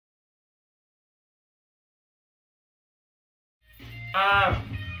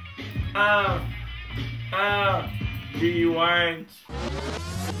Rewind.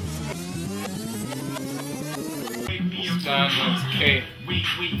 Standards K.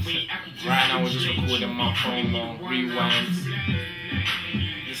 Right now we're just recording my promo, Rewind.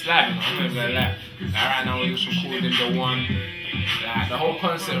 It's live, I'm not gonna lie. Right now we're just recording the one. Like, the whole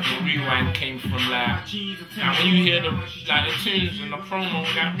concept of Rewind came from like when you hear the tunes and the promo,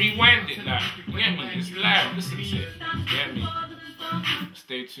 like rewind it, like you get me? It's live, listen to it. You get me?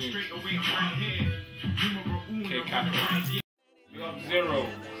 Stay tuned. Okay, Capital. We got zero. We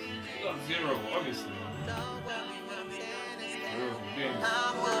got zero, obviously.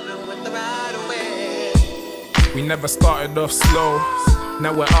 We never started off slow.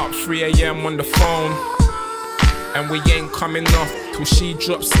 Now we're up 3 AM on the phone. And we ain't coming off till she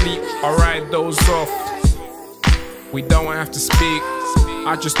drops sleep. I ride those off. We don't have to speak.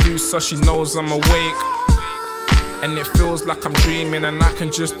 I just do so she knows I'm awake. And it feels like I'm dreaming, and I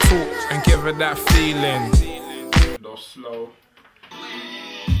can just talk and give her that feeling. Off slow. We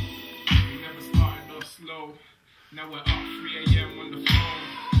never started off slow. Now we're up 3 AM on the phone.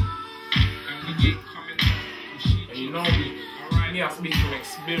 And we ain't coming off till she drops. You know me, I speak from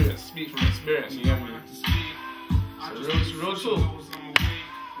experience. You get me? So real talk.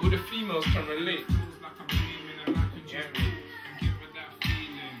 All the females can relate.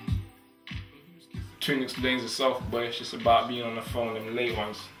 Tune explains itself, but it's just about being on the phone, them late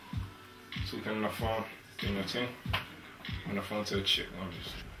ones. Talking on the phone, doing your thing. On the phone to the chick,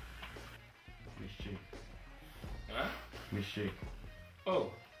 obviously. Miss Chick. Huh? Miss Chick.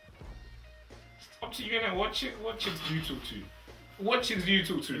 Oh. It's up to you, innit? What chicks do you talk to? What chicks do you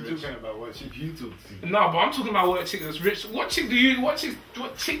talk to? You're talking about what chicks you talk to. No, but I'm talking about what chicks that's rich. What chicks do you talk to,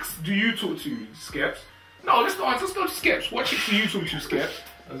 Skeps? No, let's go to Skeps. What chicks do you talk to, Skeps?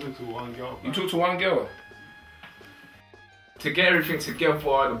 I talk to one girl. You talk to one girl? To get everything together,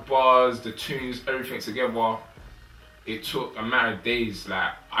 the bars, the tunes, everything together, it took a matter of days.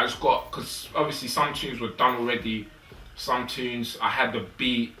 Like, I just got, because obviously some tunes were done already, some tunes I had the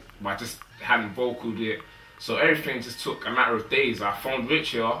beat, but I just hadn't vocaled it. So everything just took a matter of days. I phoned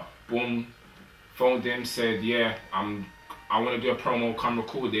Rich here, boom, phoned him, said, yeah, I want to do a promo, come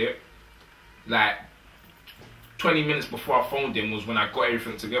record it. Like, 20 minutes before I phoned him was when I got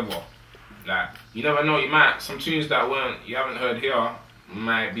everything together. Like, you never know, some tunes that you haven't heard here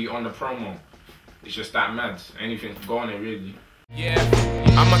might be on the promo. It's just that mad. Anything can go on it, really. Yeah,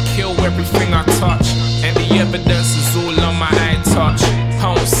 I'ma kill everything I touch, and the evidence is all on my eye touch.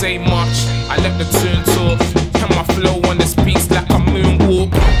 I don't say much, I let the tune talk, and my flow on this beat's like a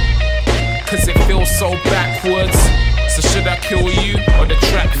moonwalk. Cause it feels so backwards, so should I kill you or the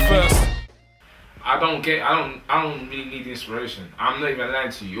track first? I don't really need inspiration. I'm not even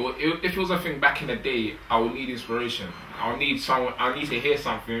lying to you. If it was a thing back in the day, I would need inspiration. I need to hear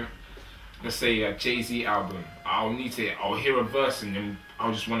something. Let's say a Jay-Z album. I'll hear a verse and then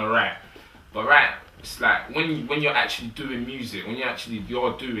I'll just want to write. But it's like when you're actually doing music, when you're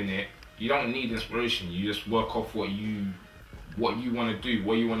doing it, you don't need inspiration. You just work off what you want to do,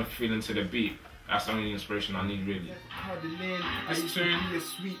 what you want to feel into the beat. That's the only inspiration I need, really. This tune, I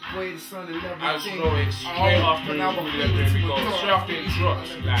just know it straight after it goes. Straight after it drops,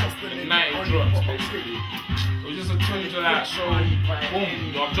 like the night it drops, basically. It was just a tune to like show,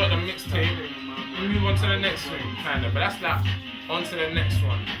 boom, I've dropped the mixtape, we move on to the next thing, kinda. But that's like, on to the next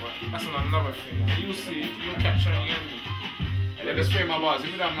one. But that's another thing. You'll see, you'll catch on, you get me. And then let's spray my bars. If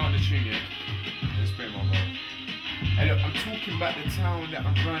you don't know the tune yet, let's spray my bars. Hey look, I'm talking about the town that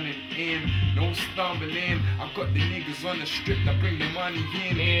I'm running in. No stumbling. I've got the niggas on the strip that bring the money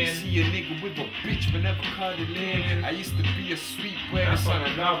in. You see a nigga with a bitch but never cuddling. I used to be a sweet boy. That's on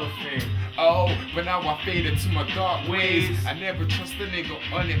another thing. Oh, but now I faded to my dark ways. I never trust a nigga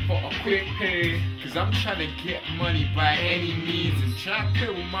on it for a quick pay. Cause I'm trying to get money by any means. And try to play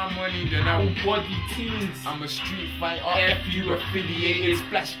with my money, then I will body teens. I'm a street fighter, FU affiliated,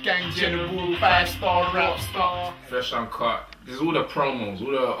 Splash Gang General, 5-star rap star. Fresh Uncut. There's all the promos,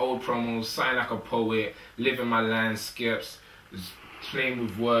 all the old promos, Sign Like a Poet, Living My Landscapes, there's Playing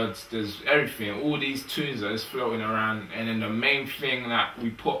With Words, there's everything. All these tunes are just floating around, and then the main thing that we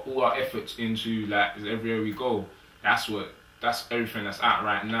put all our efforts into, like, is everywhere we go. That's everything that's out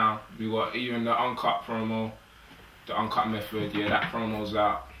right now. We got even the Uncut promo, the Uncut Method, yeah, that promo's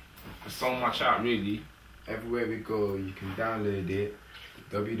out. There's so much out, really. Everywhere we go, you can download it,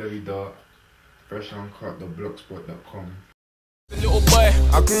 www.freshuncut.blogspot.com. Little boy,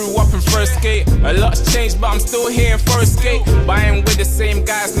 I grew up in first gate. A lot's changed, but I'm still here in first gate. But I ain't with the same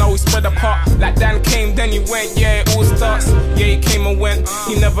guys, now we spread apart. Like Dan came, then he went, yeah, it all starts. Yeah, he came and went,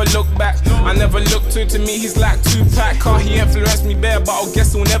 he never looked back. I never looked to me, he's like Tupac. Car, he influenced me bare, but I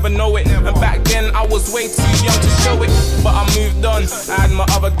guess we'll never know it. And back then, I was way too young to show it. But I moved on, I had my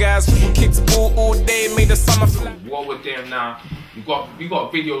other guys who kicked ball all day, made the summer fly. What we're doing now, we got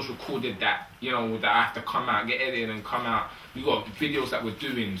videos recorded that, you know, that have to come out, get edited and come out. We got videos that we're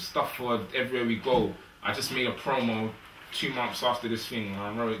doing, stuff for everywhere we go. I just made a promo 2 months after this thing.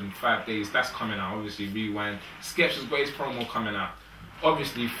 I wrote it in 5 days. That's coming out, obviously. Rewind. Sketch's greatest promo coming out.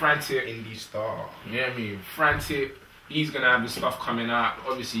 Obviously, Frantic. Indie star. Yeah, I mean, Frantic. He's gonna have his stuff coming out.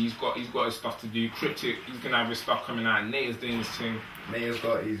 Obviously, he's got his stuff to do. Cryptic. He's gonna have his stuff coming out. Nate is doing his thing. Nate has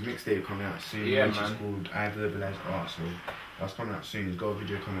got his mixtape coming out soon. Yeah, which man. is called I Verbalized Art. So that's coming out soon. He's got a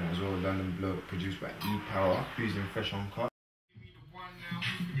video coming out as well. London Bloke, produced by E Power, who's in Fresh on Cut.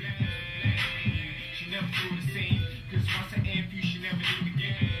 She never feel the same, cause once I amp you, she never leave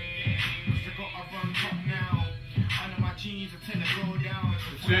again. Cause I got a run top now. Under my jeans, I tend to go down.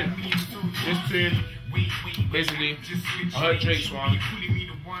 This tune, basically, I heard Drake's one.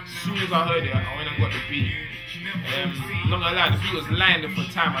 As soon as I heard it, I went and got the beat. Not gonna lie, the beat was lying there for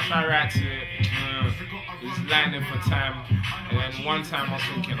time. I tried to write to it. It was lying there for time. And then one time I was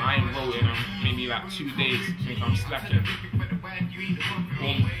thinking, I ain't wrote it in maybe like 2 days. I think I'm slacking.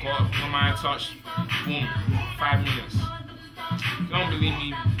 Boom, got my touch. Boom, 5 minutes. If you don't believe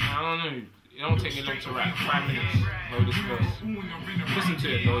me, I don't know. It don't take me long to write. 5 minutes. Wrote this verse. Listen to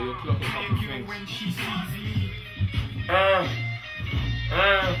it though, you'll clock a couple things.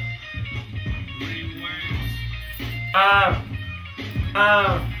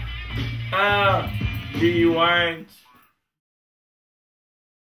 Rewind.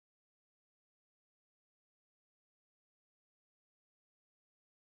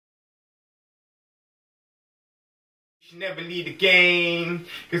 She never leave the game,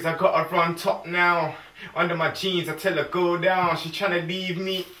 cause I got her on top now. Under my jeans, I tell her go down. She tryna leave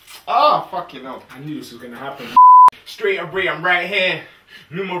me. Oh, fucking hell. I knew this was gonna happen. Straight away, I'm right here.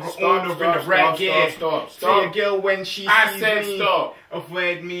 Numero uno in the right gear. Stop. Say a girl when she I sees said me. stop.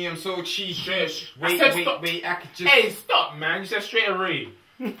 Avoid me, I'm so cheeky. Wait, I could just... Hey, stop, man. You said straight away.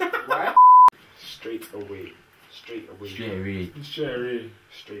 What? Straight away. Straight away.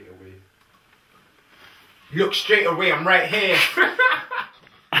 Straight away. Look straight away, I'm right here.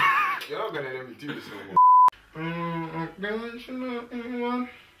 You're not gonna let me do this no more.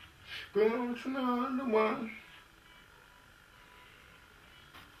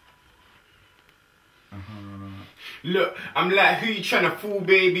 Look, I'm like, who you tryna fool,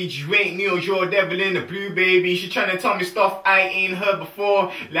 baby? You ain't Neil, you're a devil in the blue, baby. She tryna tell me stuff I ain't heard before.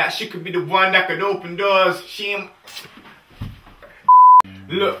 Like she could be the one that could open doors. She ain't...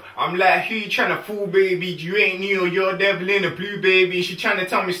 Look, I'm like, who you tryna fool, baby? You ain't Neil, you're a devil in the blue, baby. She tryna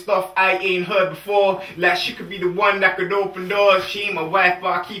tell me stuff I ain't heard before. Like she could be the one that could open doors. She ain't my wife,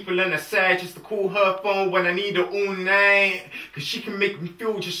 but I keep her on the side just to call her phone when I need her all night. Cause she can make me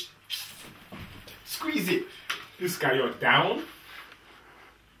feel just... Squeeze it. This guy, you're down?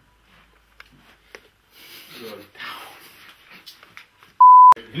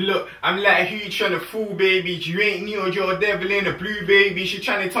 Look, I'm like, who you tryna fool, baby? You ain't Neil, you're a devil in the blue, baby. She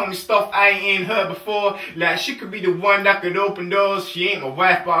tryna tell me stuff I ain't heard before. Like, she could be the one that could open doors. She ain't my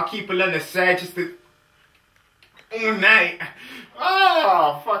wife, but I'll keep her on the side just to... all night.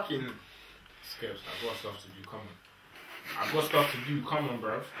 Oh, fucking... Skips, I got stuff to do, come on. I got stuff to do, come on,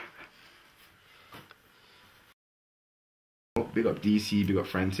 bruv. Big up DC, big up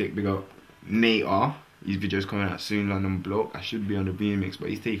Frantic, big up Nate R. His video's coming out soon, London Bloke. I should be on the remix, but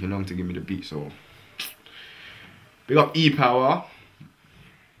he's taking long to give me the beat, so... Big up E Power.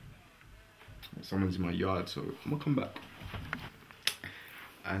 Someone's in my yard, so I'm gonna come back.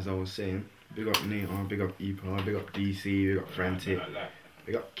 As I was saying, big up Nate R, big up E Power, big up DC, big up Frantic,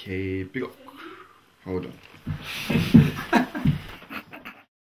 big up K, big up... Hold on.